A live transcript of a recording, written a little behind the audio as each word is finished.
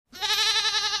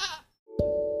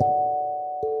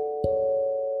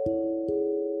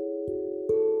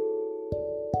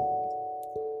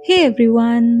Hey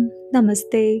everyone,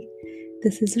 Namaste.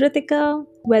 This is Ritika.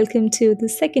 Welcome to the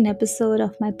second episode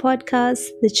of my podcast,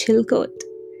 The Chill Code.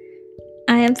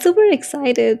 I am super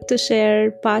excited to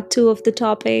share part two of the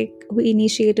topic we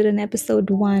initiated in episode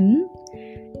one.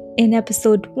 In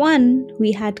episode one,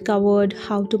 we had covered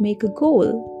how to make a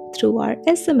goal through our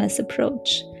SMS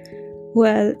approach.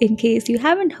 Well, in case you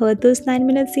haven't heard those 9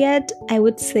 minutes yet, I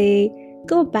would say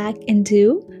go back and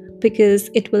do because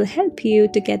it will help you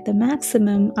to get the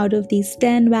maximum out of these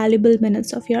 10 valuable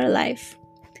minutes of your life.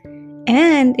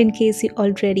 And in case you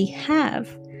already have,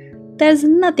 there's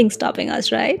nothing stopping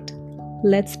us, right?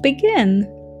 Let's begin.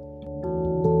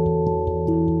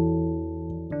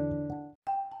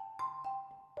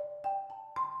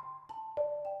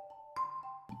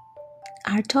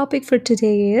 Our topic for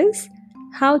today is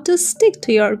how to stick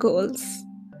to your goals.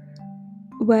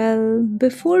 Well,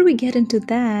 before we get into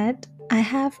that, I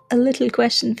have a little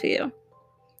question for you.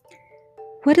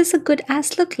 What does a good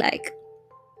ass look like?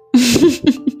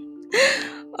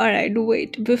 Alright,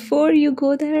 wait. Before you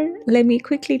go there, let me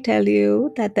quickly tell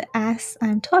you that the ass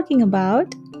I'm talking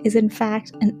about is in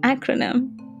fact an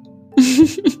acronym.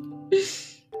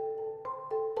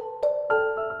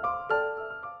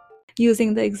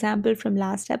 Using the example from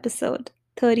last episode,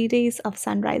 30 days of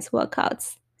sunrise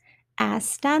workouts. ASS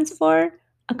stands for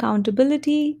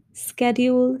accountability,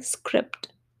 schedule, script.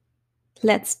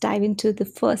 Let's dive into the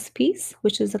first piece,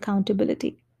 which is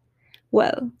accountability.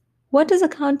 Well, what does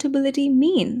accountability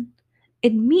mean?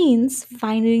 It means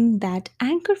finding that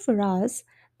anchor for us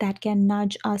that can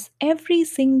nudge us every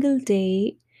single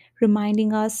day,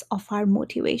 reminding us of our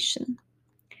motivation.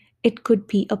 It could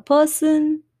be a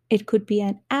person, it could be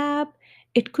an app,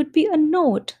 it could be a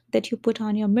note that you put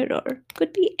on your mirror,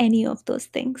 could be any of those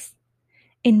things.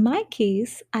 In my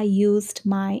case, I used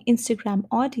my Instagram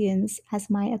audience as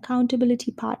my accountability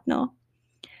partner.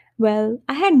 Well,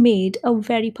 I had made a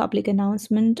very public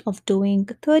announcement of doing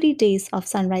 30 days of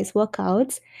sunrise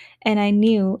workouts, and I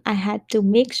knew I had to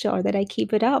make sure that I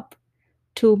keep it up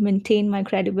to maintain my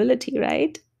credibility,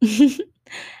 right?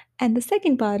 And the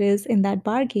second part is in that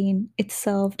bargain, it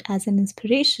served as an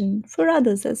inspiration for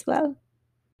others as well.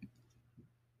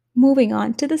 Moving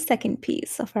on to the second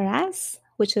piece of our ass,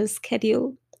 which is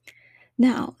schedule.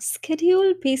 Now,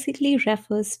 schedule basically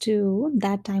refers to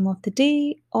that time of the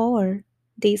day or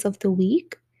days of the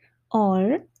week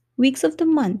or weeks of the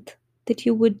month that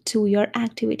you would do your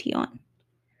activity on.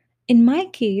 In my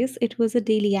case, it was a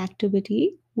daily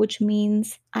activity, which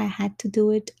means I had to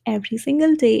do it every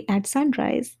single day at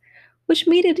sunrise, which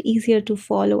made it easier to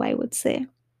follow, I would say.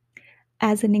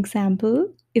 As an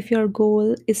example, if your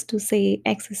goal is to say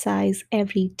exercise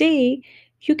every day,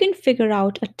 you can figure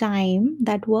out a time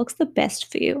that works the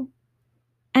best for you.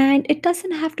 And it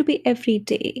doesn't have to be every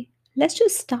day. Let's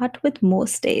just start with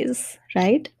most days,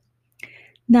 right?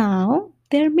 Now,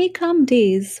 there may come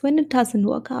days when it doesn't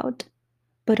work out.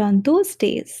 But on those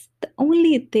days, the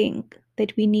only thing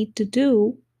that we need to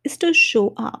do is to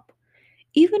show up,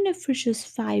 even if for just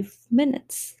 5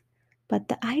 minutes. But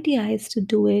the idea is to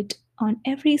do it on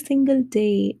every single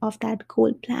day of that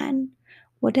goal plan,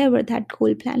 whatever that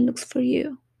goal plan looks for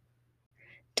you.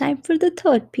 Time for the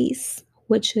third piece,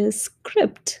 which is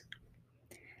script.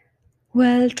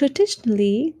 Well,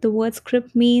 traditionally, the word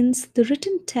script means the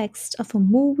written text of a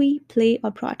movie, play, or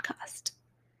broadcast.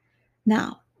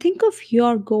 Now, think of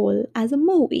your goal as a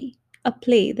movie, a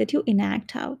play that you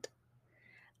enact out.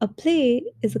 A play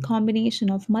is a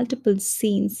combination of multiple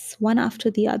scenes, one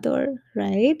after the other,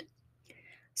 right?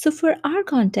 So, for our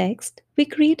context, we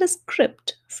create a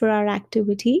script for our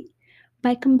activity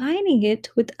by combining it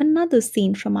with another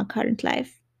scene from our current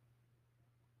life.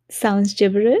 Sounds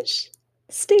gibberish?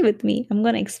 Stay with me, I'm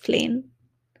going to explain.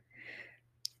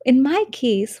 In my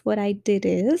case, what I did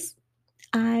is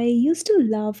I used to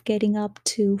love getting up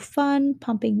to fun,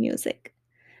 pumping music.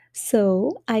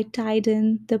 So I tied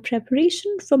in the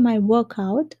preparation for my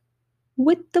workout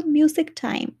with the music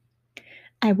time.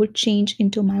 I would change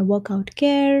into my workout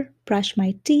gear, brush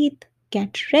my teeth,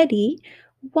 get ready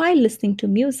while listening to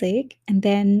music, and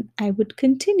then I would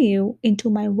continue into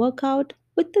my workout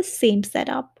with the same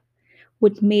setup,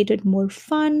 which made it more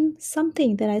fun,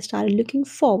 something that I started looking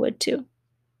forward to.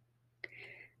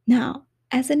 Now,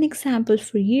 as an example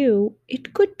for you,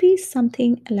 it could be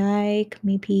something like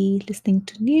maybe listening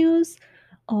to news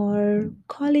or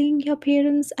calling your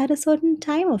parents at a certain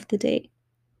time of the day.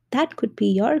 That could be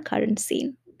your current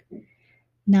scene.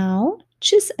 Now,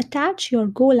 just attach your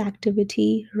goal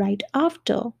activity right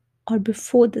after or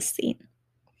before the scene.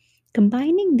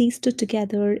 Combining these two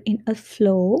together in a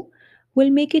flow will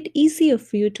make it easier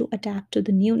for you to adapt to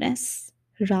the newness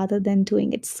rather than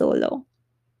doing it solo.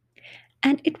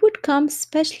 And it would come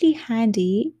especially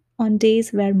handy on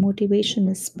days where motivation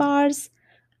is sparse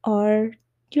or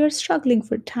you're struggling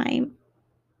for time.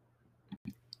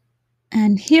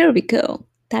 And here we go.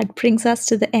 That brings us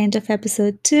to the end of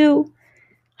episode 2,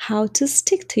 how to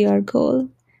stick to your goal.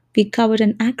 We covered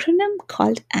an acronym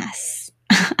called AS.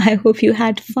 I hope you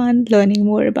had fun learning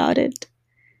more about it.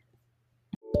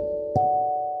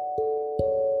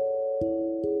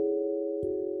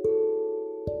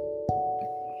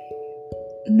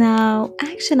 Now,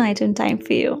 action item time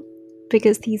for you.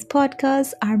 Because these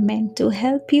podcasts are meant to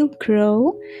help you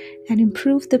grow and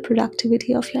improve the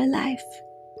productivity of your life.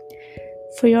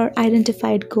 For your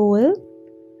identified goal,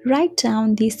 write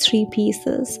down these 3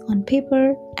 pieces on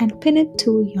paper and pin it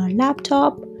to your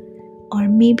laptop, or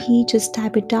maybe just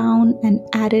type it down and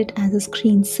add it as a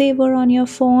screensaver on your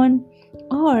phone,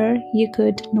 or you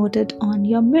could note it on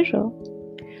your mirror.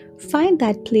 Find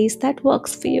that place that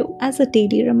works for you as a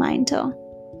daily reminder.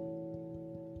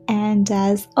 And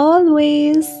as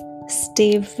always,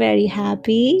 stay very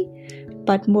happy,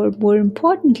 but more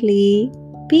importantly,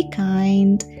 be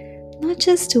kind, not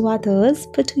just to others,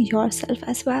 but to yourself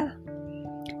as well.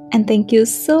 And thank you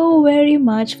so very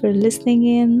much for listening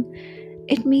in.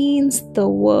 It means the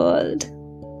world.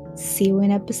 See you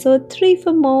in episode 3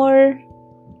 for more.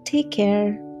 Take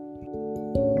care.